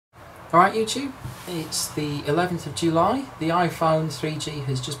Alright YouTube, it's the 11th of July, the iPhone 3G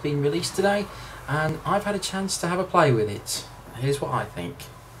has just been released today and I've had a chance to have a play with it. Here's what I think.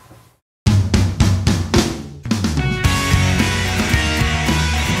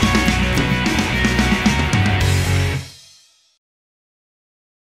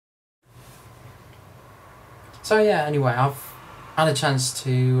 So yeah, anyway, I've had a chance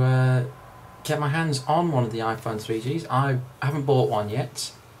to get my hands on one of the iPhone 3Gs. I haven't bought one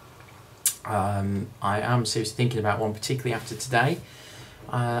yet. I am seriously thinking about one, particularly after today.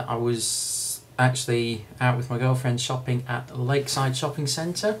 I was actually out with my girlfriend shopping at Lakeside Shopping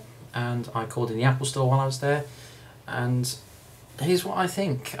Centre and I called in the Apple Store while I was there, and here's what I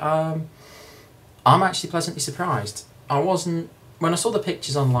think. I'm actually pleasantly surprised. When I saw the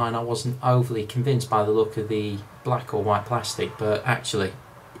pictures online, I wasn't overly convinced by the look of the black or white plastic, but actually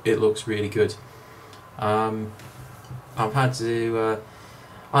it looks really good. I've had to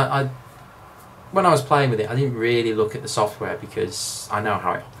when I was playing with it, I didn't really look at the software because I know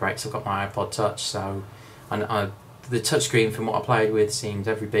how it operates. I've got my iPod Touch, so the touchscreen from what I played with seemed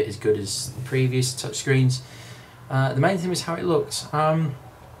every bit as good as the previous touchscreens. The main thing was how it looked.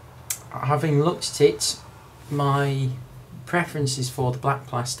 Having looked at it, my preference is for the black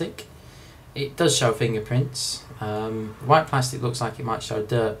plastic. It does show fingerprints. White plastic looks like it might show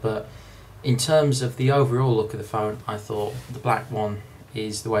dirt, but in terms of the overall look of the phone, I thought the black one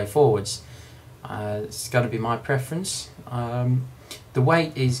is the way forwards. It's going to be my preference. The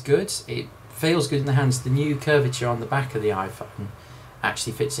weight is good, it feels good in the hands. The new curvature on the back of the iPhone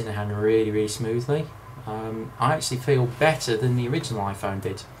actually fits in the hand really smoothly. I actually feel better than the original iPhone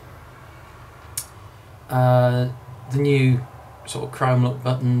did. The new sort of chrome look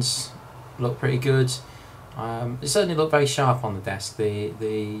buttons look pretty good. It certainly looked very sharp on the desk. The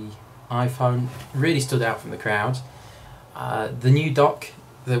iPhone really stood out from the crowd. The new dock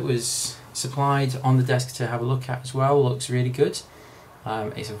that was supplied on the desk to have a look at as well looks really good.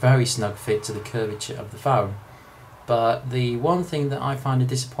 It's a very snug fit to the curvature of the phone, but the one thing that I find a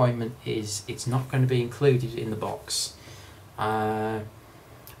disappointment is it's not going to be included in the box. I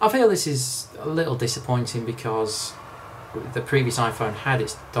feel this is a little disappointing because the previous iPhone had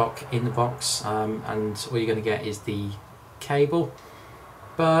its dock in the box, and all you're going to get is the cable.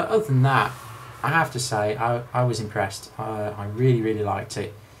 But other than that, I have to say I was impressed. I really liked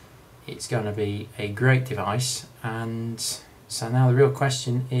it. It's going to be a great device, and so now the real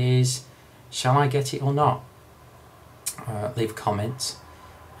question is, shall I get it or not? Leave a comment,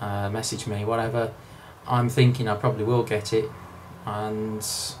 message me, whatever. I'm thinking I probably will get it, and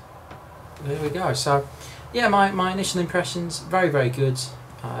there we go. So yeah, my initial impressions, very good.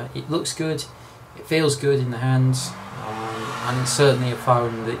 It looks good, it feels good in the hands, and it's certainly a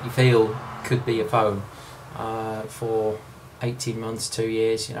phone that you feel could be a phone for 18 months, 2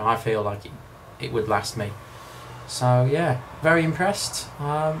 years. You know, I feel like it would last me. So yeah, very impressed.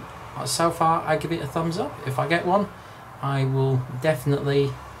 So far I give it a thumbs up. If I get one, I will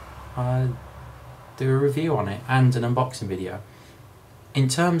definitely do a review on it and an unboxing video. In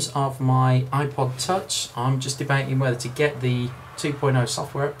terms of my iPod Touch, I'm just debating whether to get the 2.0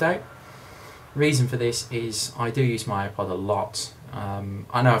 software update. Reason for this is I do use my iPod a lot.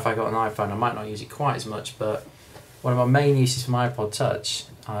 I know if I got an iPhone I might not use it quite as much, but one of my main uses for my iPod Touch,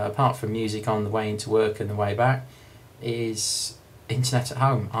 apart from music on the way into work and the way back, is internet at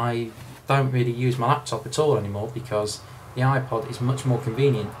home. I don't really use my laptop at all anymore because the iPod is much more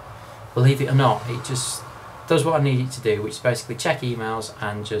convenient. Believe it or not, it just does what I need it to do, which is basically check emails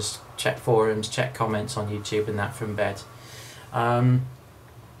and just check forums, check comments on YouTube and that from bed.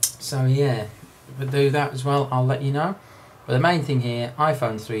 So yeah, if I do that as well, I'll let you know. But the main thing here,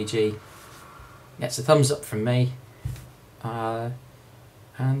 iPhone 3G gets a thumbs up from me, and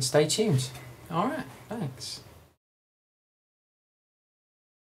stay tuned. Alright, thanks.